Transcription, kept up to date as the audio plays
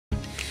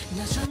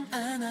Hello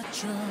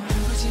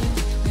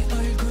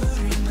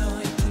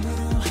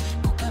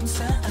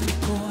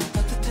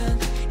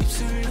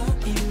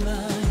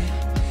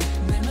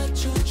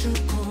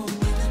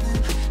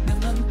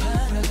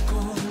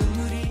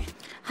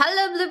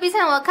Bluebees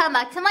and welcome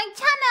back to my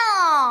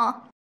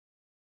channel!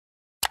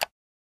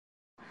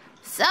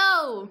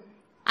 So,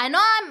 I know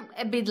I'm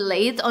a bit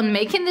late on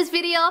making this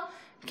video.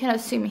 You cannot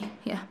see me,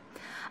 yeah.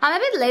 I'm a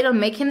bit late on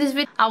making this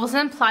video. I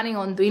wasn't planning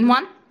on doing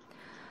one.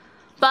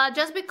 But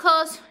just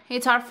because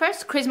it's our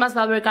first Christmas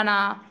that we're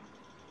gonna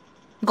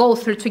go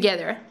through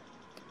together,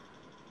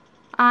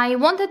 I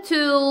wanted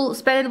to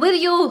spend it with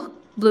you,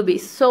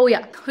 Bluebees. So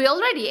yeah, we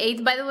already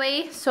ate by the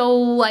way,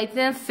 so I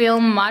didn't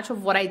film much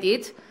of what I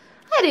did.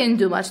 I didn't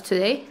do much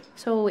today,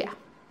 so yeah.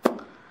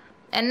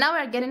 And now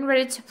we're getting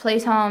ready to play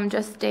some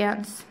Just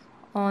Dance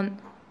on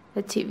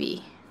the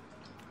TV,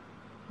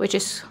 which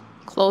is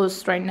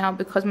closed right now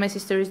because my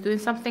sister is doing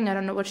something. I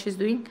don't know what she's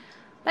doing,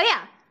 but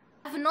yeah,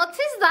 I've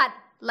noticed that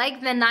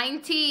like the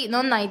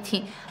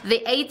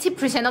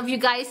 80% of you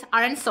guys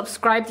aren't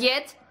subscribed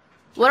yet.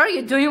 What are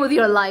you doing with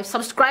your life?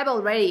 Subscribe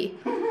already.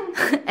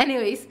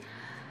 Anyways,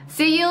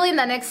 see you in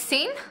the next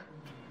scene.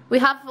 We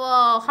have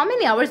how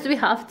many hours do we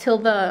have till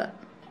the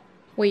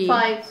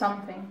 5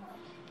 something.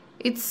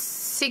 It's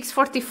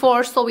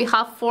 6:44, so we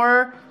have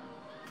four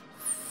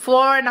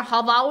and a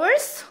half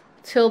hours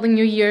till the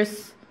New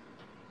Year's.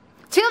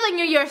 Till the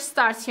New Year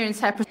starts here in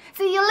Cyprus.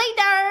 See you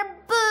later,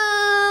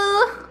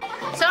 boo!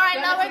 So right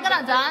now we're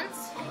gonna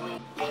dance.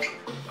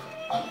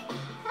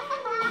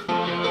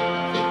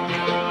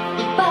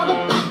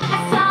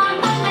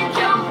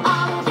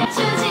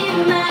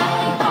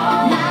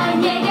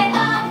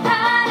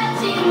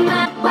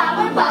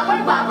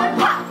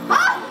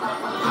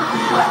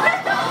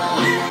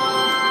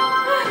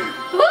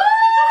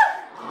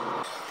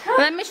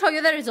 Let me show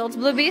you the results,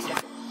 Bluebees.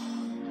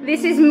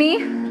 This is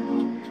me.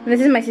 This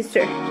is my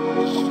sister.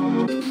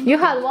 You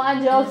had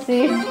one job,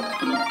 sis.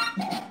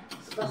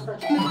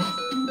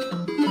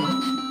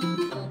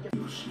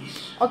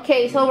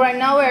 Okay, so right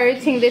now we're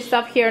eating this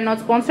stuff here, not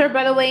sponsored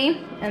by the way,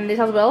 and this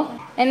as well.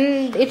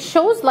 And it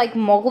shows like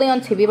Mowgli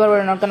on TV, but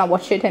we're not gonna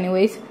watch it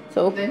anyways.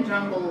 So The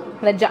jungle.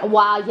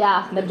 Wow,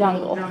 yeah, the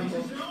jungle.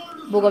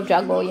 Book of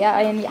Jungle, yeah,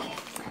 and yeah.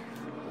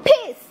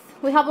 Peace.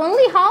 We have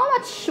only how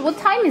much? What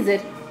time is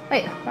it?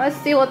 Wait, let's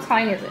see what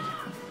time is it.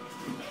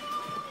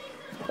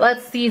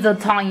 Let's see the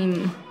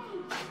time.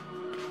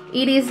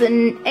 It is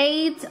an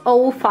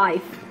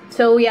 8:05.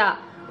 So yeah,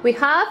 we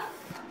have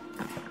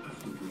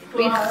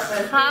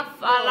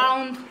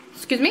around,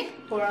 excuse me?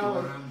 4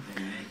 hours.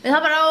 We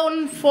have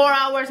around 4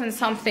 hours and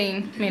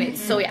something minutes.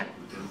 So yeah.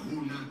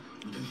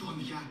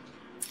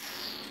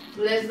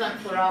 Less than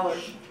 4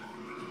 hours.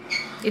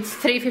 It's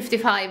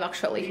 3:55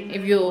 actually,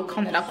 if you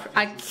count it up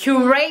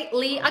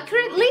accurately.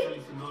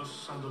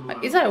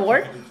 Is that a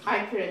word?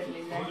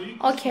 Accurately.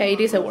 Okay, it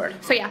is a word.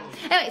 So yeah.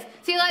 Anyways,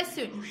 see you guys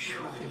soon.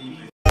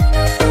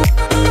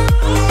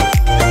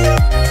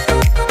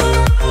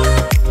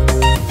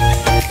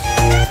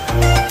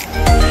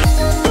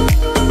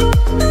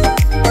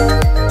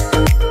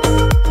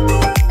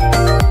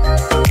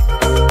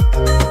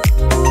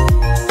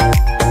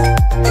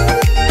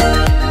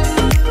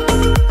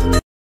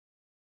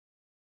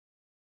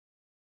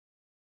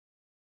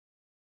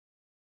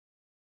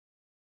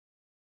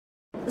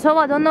 So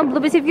I don't know,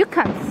 Bluebees, if you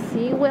can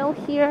see well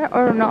here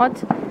or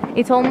not.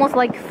 It's almost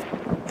like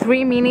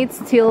 3 minutes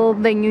till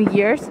the New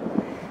Year's,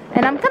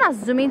 and I'm gonna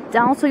zoom it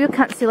down so you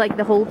can see like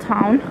the whole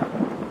town.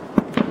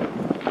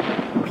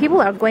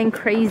 People are going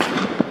crazy.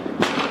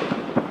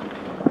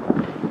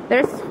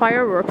 There's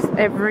fireworks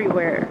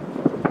everywhere,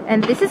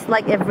 and this is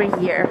like every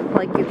year.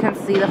 Like you can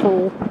see the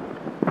whole.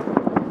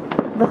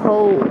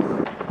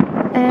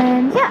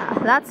 And yeah,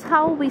 that's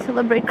how we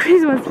celebrate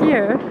Christmas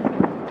here.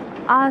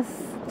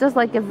 Just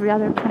like every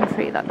other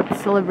country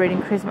that's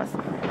celebrating Christmas.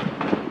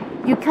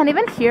 You can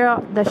even hear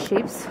the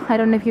sheeps. I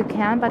don't know if you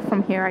can, but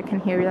from here I can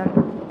hear them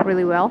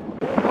really well.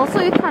 Also,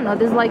 you can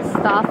notice like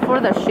stuff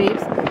for the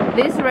sheeps.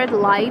 These red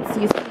lights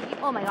you see.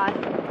 Oh my god.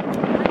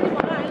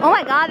 Oh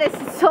my god, this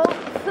is so.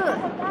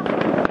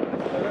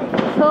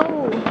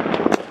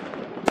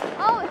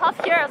 Oh, we have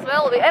here as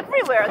well.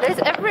 Everywhere. There's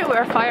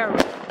everywhere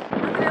fireworks.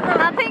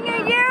 Happy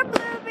New Year,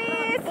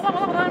 Bluebees!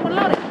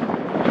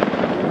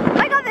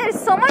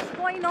 There's so much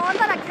going on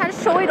that I can't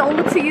show it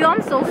all to you.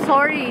 I'm so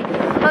sorry,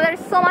 but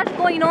there's so much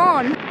going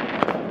on.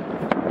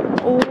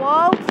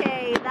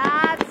 Okay,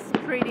 that's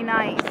pretty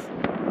nice.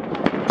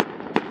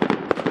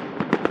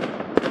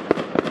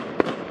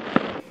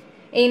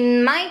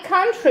 In my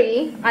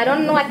country, I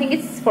don't know, I think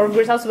it's for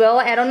Greece as well.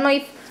 I don't know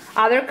if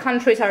other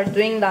countries are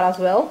doing that as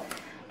well,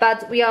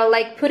 but we are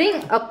like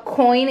putting a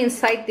coin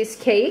inside this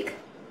cake,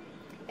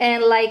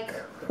 and like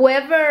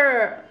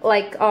whoever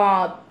like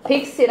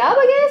picks it up,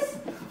 I guess,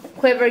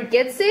 whoever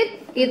gets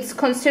it, it's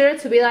considered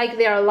to be like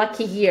their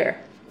lucky year,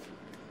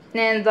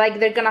 and like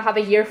they're gonna have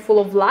a year full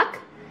of luck.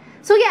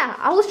 So yeah,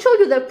 I will show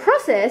you the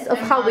process of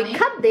how we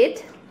cut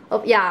it.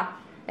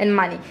 And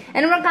money.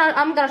 And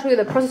I'm gonna show you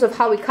the process of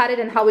how we cut it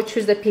and how we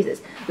choose the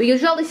pieces. We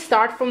usually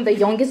start from the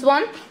youngest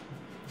one,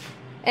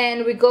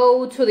 and we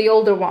go to the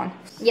older one.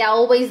 Yeah,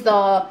 always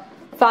the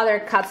father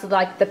cuts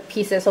like the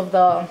pieces of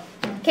the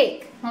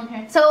cake.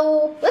 Okay.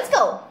 So let's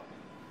go.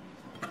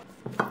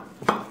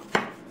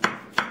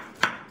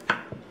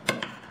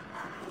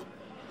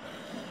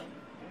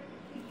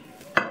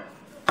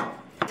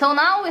 So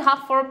now we have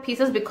 4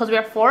 pieces because we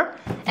are 4,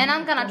 and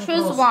I'm gonna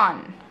choose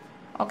one.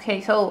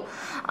 Okay, so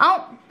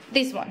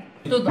this one.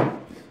 Tudo.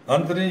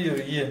 Andrei,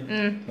 yeah.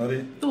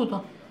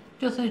 Tudo.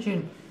 Just a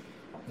gin.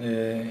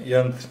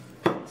 Yandri.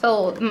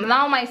 So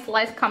now my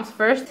slice comes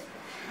first,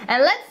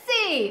 and let's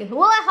see,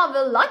 will I have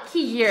a lucky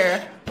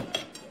year?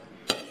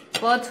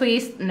 Plot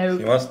twist, no.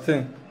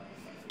 Sivas'te.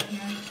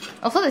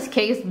 Also, this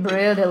cake is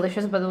really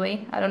delicious, by the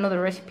way. I don't know the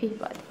recipe,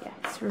 but yeah,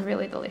 it's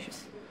really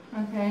delicious.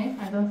 Okay,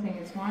 I don't think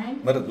it's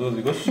mine. Mara dois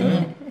digos.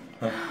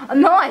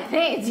 No, I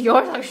think it's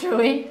yours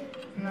actually.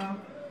 No.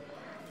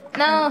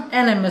 No.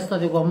 Ela me estou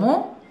de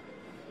gomo.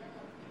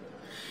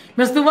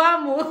 Me estou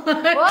amo. Whoa!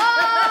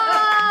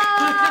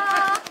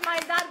 My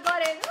dad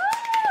got it.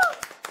 Woo!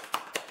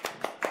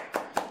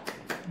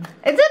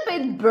 It's a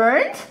bit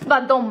burnt,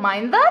 but don't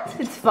mind that.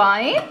 It's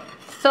fine.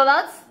 So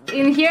that's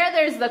in here.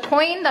 There's the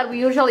coin that we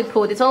usually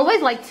put. It's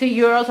always like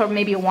 €2 or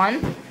maybe 1,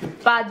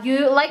 but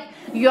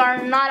you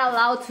are not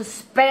allowed to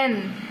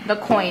spend the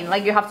coin.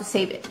 Like you have to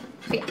save it.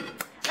 So yeah,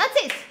 that's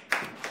it.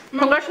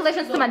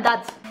 Congratulations to my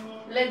dad.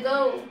 Let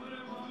go.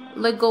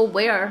 Let go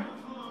where?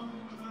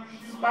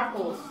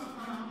 Sparkles.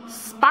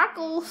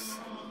 Sparkles.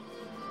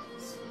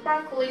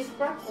 Sparkly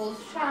sparkles.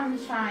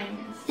 Sunshine.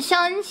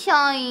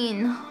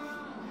 Sunshine.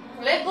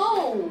 Let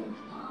go.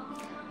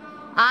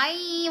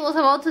 I was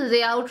about to do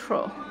the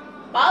outro.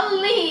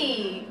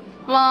 Bali.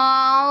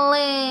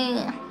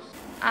 Wally.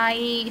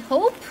 I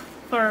hope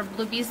for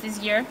Bluebees this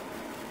year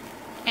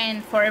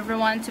and for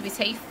everyone to be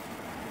safe,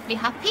 be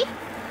happy,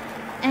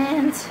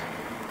 and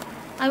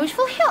I wish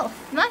for health.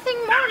 Nothing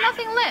more,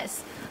 nothing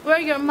less. Wear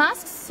your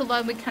masks so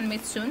that we can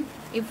meet soon,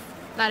 if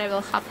that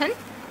will happen.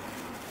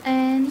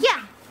 And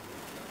yeah,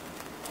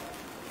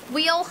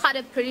 we all had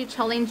a pretty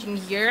challenging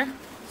year,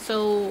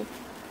 so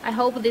I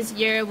hope this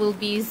year will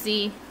be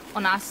easy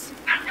on us.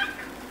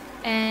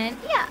 And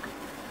yeah,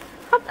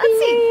 Happy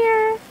New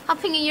Year!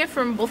 Happy New Year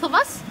from both of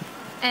us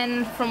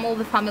and from all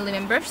the family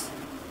members.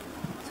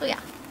 So yeah,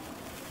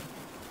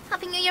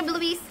 Happy New Year,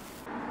 Bluebees!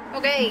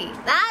 Okay,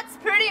 that's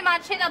pretty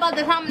much it about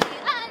the family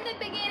and the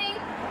beginning.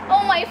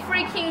 Oh my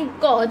freaking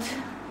god!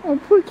 Oh,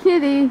 poor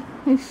kitty.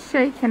 He's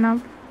shaken up.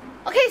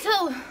 Okay,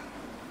 so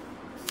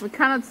We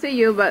cannot see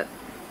you, but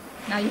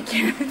now you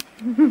can.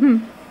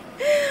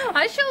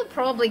 I should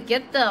probably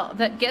get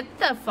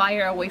the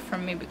fire away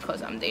from me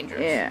because I'm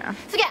dangerous. yeah.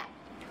 So yeah,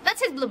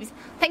 that's it, Bluebees.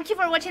 Thank you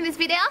for watching this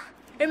video.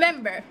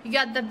 Remember, you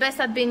got the best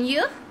at being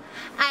you.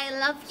 I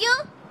love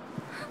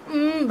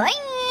you. Bye.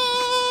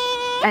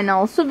 And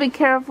also be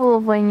careful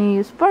of when you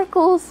use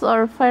sparkles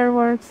or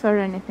fireworks or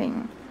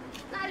anything.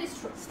 That is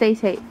true. Stay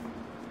safe.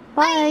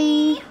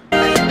 Bye.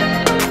 Bye.